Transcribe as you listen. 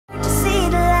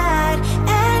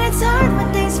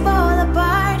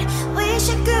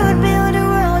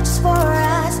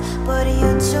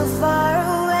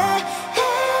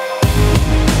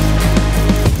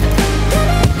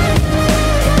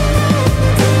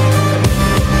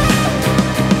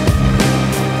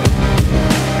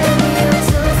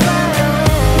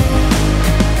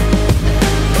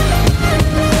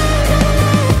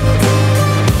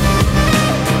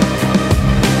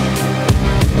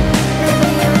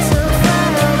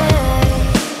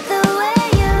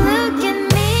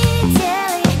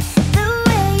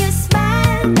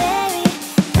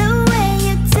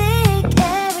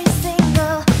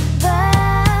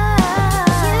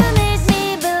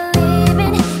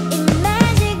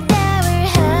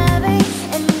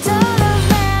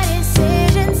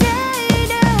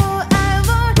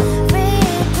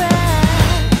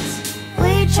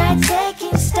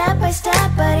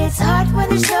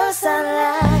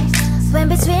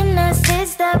between us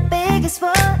is the biggest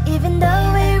wall, even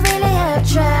though we really have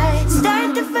tried.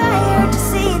 Start the fire to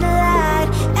see the light,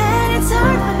 and it's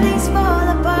hard when things fall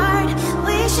apart.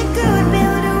 Wish I could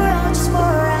build a world just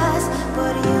for us,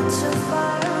 but you're too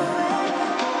far away.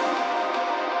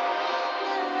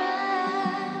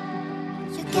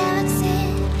 Your galaxy,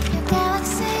 your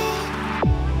galaxy.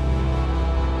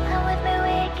 Come with me,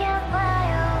 we can fly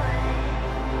away.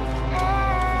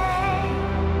 Hey,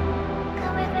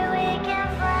 come with me, we can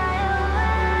fly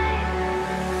away.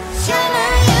 You're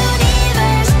my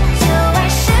universe, you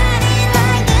are shining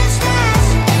like the stars.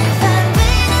 If I'm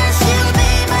Venus, you'll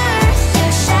be Mars. You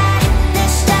shine the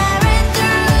star right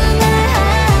through my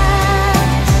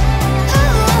eyes.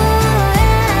 Ooh,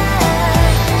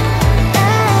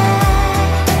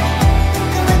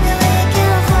 come with me, we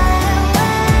can fly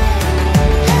away.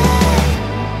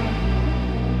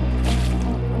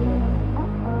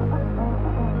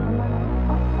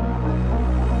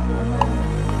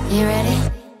 You ready?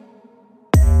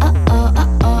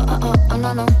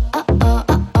 No no.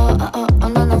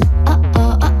 No no.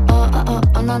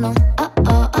 No no.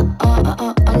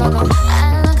 I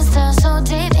look at stars so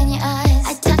deep in your eyes. I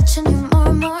touch on you more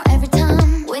and more every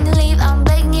time. When you leave, I'm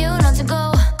begging you not to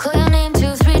go. Call your name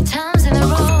 2-3 times in a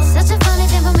row. Such a funny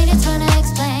thing for me to try to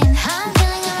explain. I'm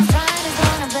feeling your pride is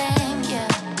gonna blame. Yeah,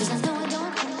 'cause I know I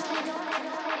don't understand.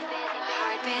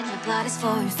 Heartbeat, my blood is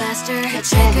flowing faster. You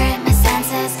triggered my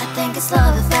senses. I think it's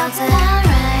love I felt it.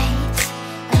 Alright,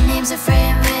 our names are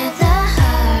framed with a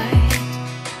heart.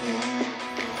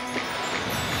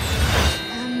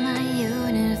 In my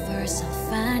universe, I'll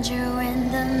find you in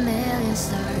the million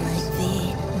stars. Like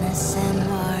Venus and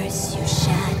Mars, you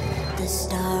shine the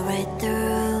star right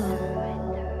through.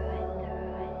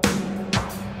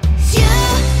 You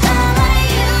are my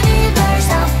universe,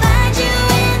 I'll find you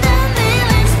in the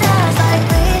million stars. Like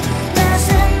Venus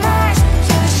and Mars,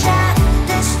 you shine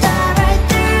the star right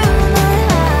through my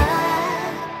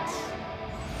heart.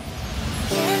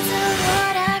 Can't tell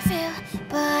what I feel,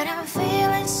 but I'm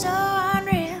feeling so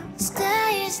unreal. Sky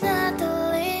is not the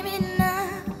limit now.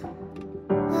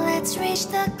 Let's reach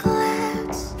the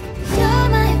clouds. You're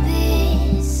my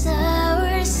peace,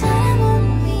 our sun on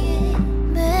me.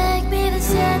 Make me the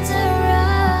center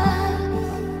of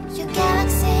your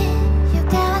galaxy, your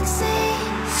galaxy.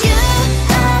 You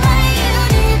are my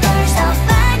universe, I'll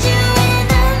find you in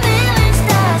the million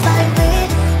stars. Like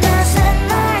Venus and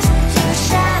Mars, you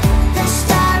shine the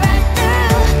star right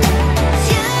through.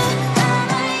 You are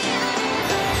my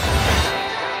universe.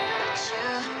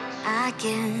 I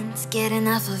can't get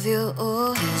enough of you,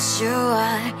 'cause you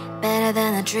are better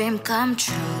than a dream come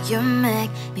true. You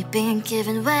make me pink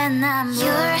even when I'm blue.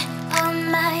 You're on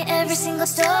my every single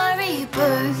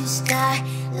storyboard. Sky,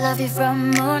 love you from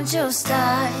moon to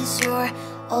stars. You're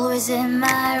always in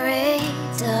my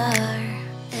radar.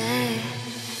 Hey.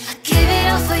 I give it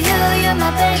all for you, you're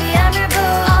my baby, I'm your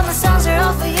boo. All my songs are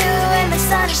all for you, and the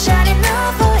sun is shining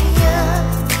all for you.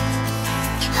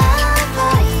 All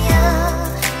for you.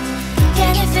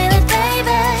 Can you feel it,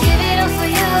 baby? Give it all for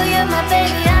you, you're my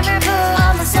baby, I'm your boo.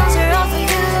 All my songs are all for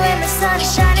you, and the sun is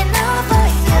shining all for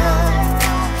you.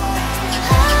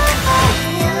 All for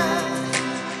you.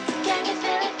 Can you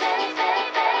feel it, baby?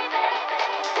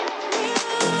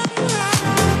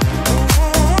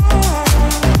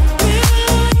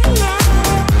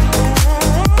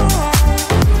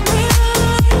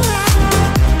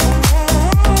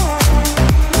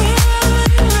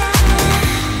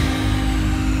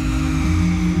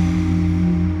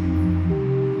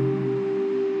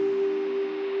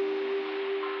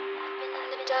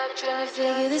 Trying to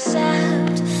figure this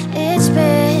out. It's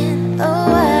been a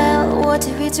while. What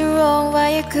did we do wrong? Why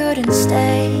you couldn't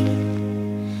stay?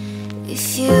 If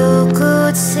you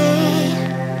could see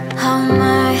how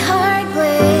my heart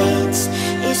bleeds.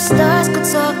 If stars could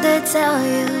talk, they'd tell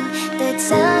you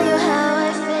how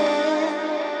I feel.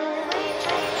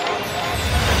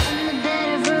 And the bed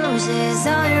of roses,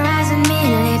 all your eyes on me,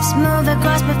 lips move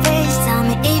across my face. Tell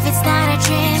me if it's not a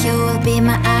dream. You will be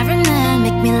my Iron Man,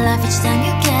 make me laugh each time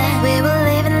you can. We will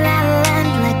live in La La Land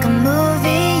like a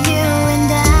movie, you and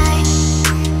I.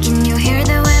 Can you hear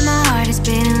the way my heart is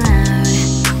beating loud?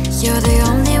 You're the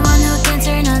only one who can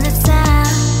turn on the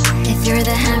sound. If you're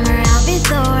the hammer, I'll be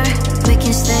Thor. We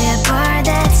can stay apart,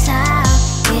 that's how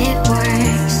it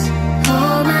works.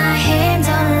 Hold my hand,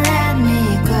 don't let me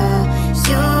go.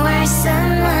 You are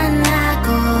someone I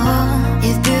go home.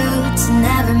 If beauty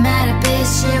never met a bitch,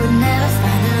 she would never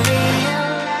find a real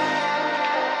love.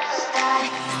 I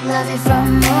love you from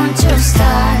moon to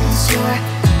stars. You're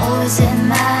always in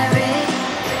my radar.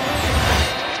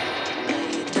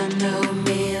 You don't know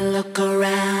me, look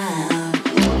around.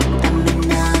 I'm in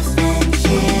love.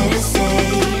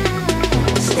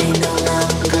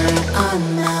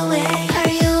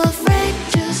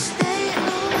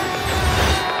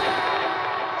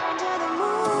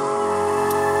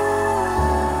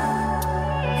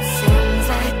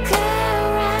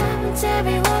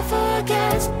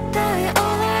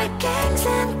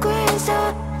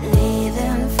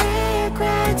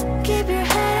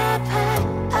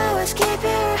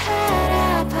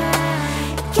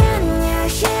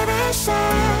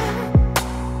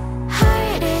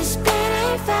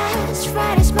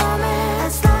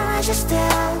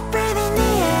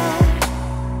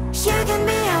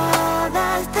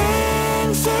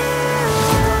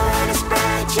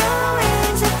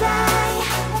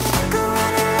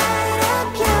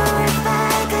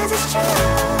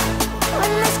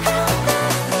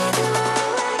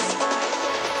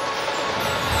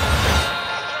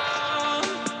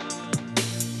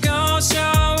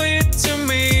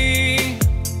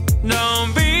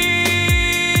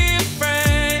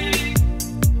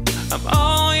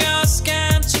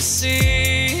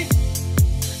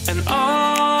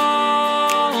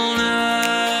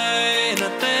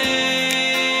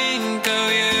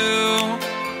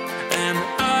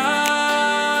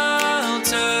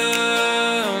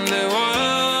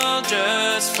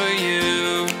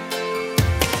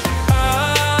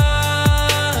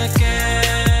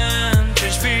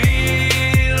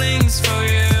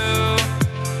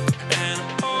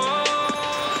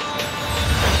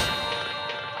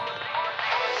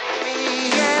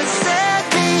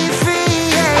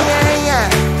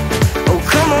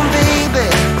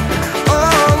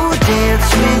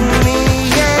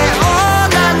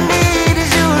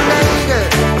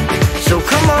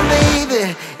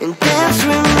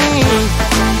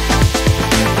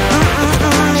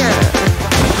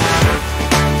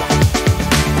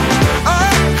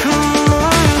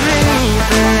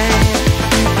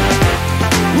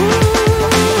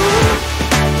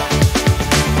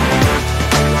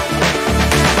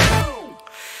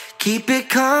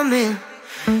 coming.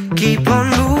 Keep on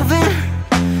moving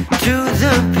to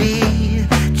the beat.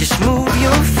 Just move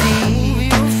your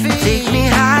feet. Take me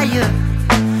higher.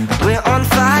 We're on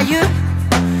fire.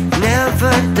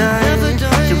 Never done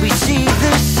till we see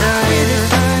the sun.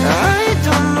 I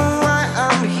don't know why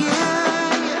I'm here.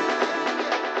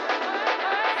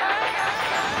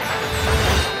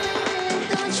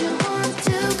 Don't you want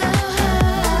to go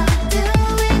home? Do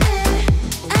with it.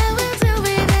 I will do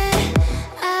with it.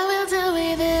 I will do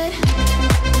with it.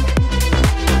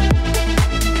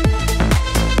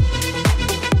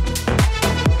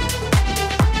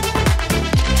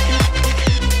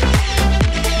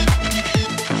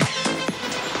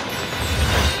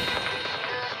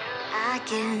 I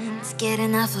can't get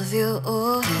enough of you.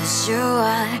 Cause you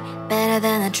are better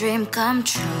than a dream come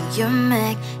true. You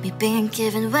make me pink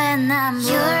even when I'm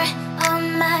blue. You're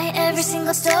on my every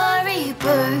single story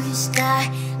burst. I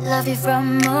love you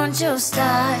from moon to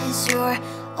stars. You're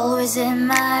always in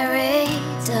my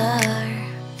radar.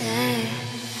 Hey.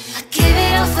 I give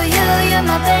it all for you. You're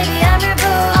my baby, I'm your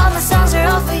boo. All my songs are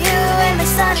all for you, and the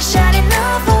sun is shining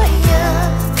all for you.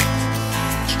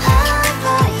 All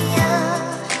for you.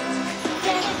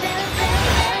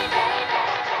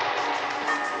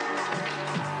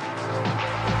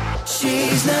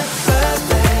 She's not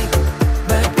perfect,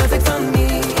 but perfect for me.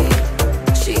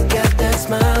 She got that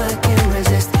smile I can't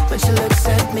resist. When she looks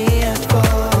at me, I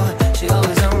fall. She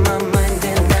always on my mind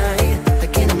at night. I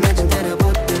can't imagine that I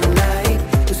wouldn't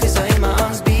like to squeeze her in my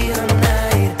arms, be all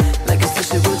night. Like a star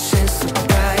she would shine so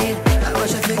bright. I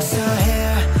watch her fix her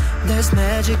hair. There's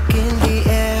magic in the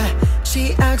air.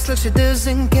 She acts like she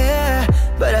doesn't care,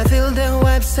 but I feel the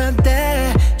vibes out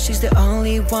there. She's the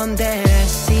only one that I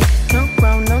see. No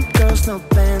crown, no girls, no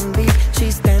plan B.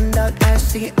 She stand out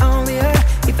as the only her.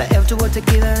 If I ever were to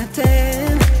give her a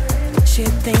 10, she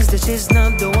thinks that she's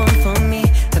not the one for me.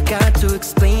 I've got to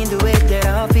explain the way that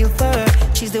I feel for her.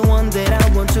 She's the one that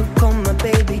I want to call my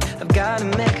baby. I've got to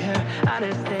make her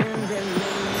understand that.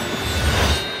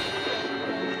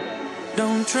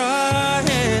 Don't try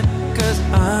it, cause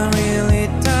I'm really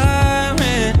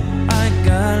tired. I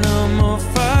got no more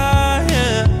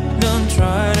fire. Don't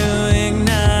try to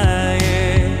ignite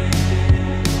it.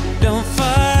 Don't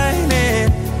fight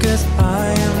it, cause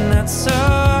I am not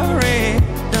sorry.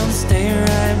 Don't stay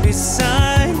right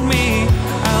beside me.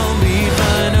 I'll be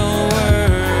fine, don't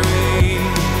worry.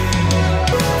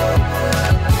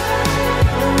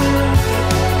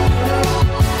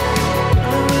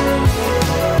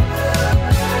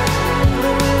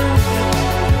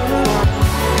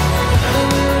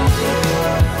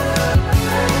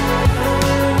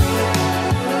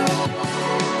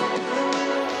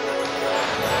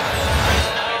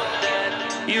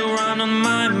 You run on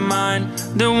my mind,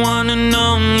 the one and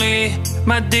only,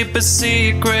 my deepest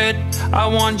secret. I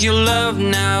want your love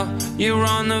now. You're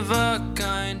one of a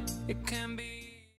kind. It can be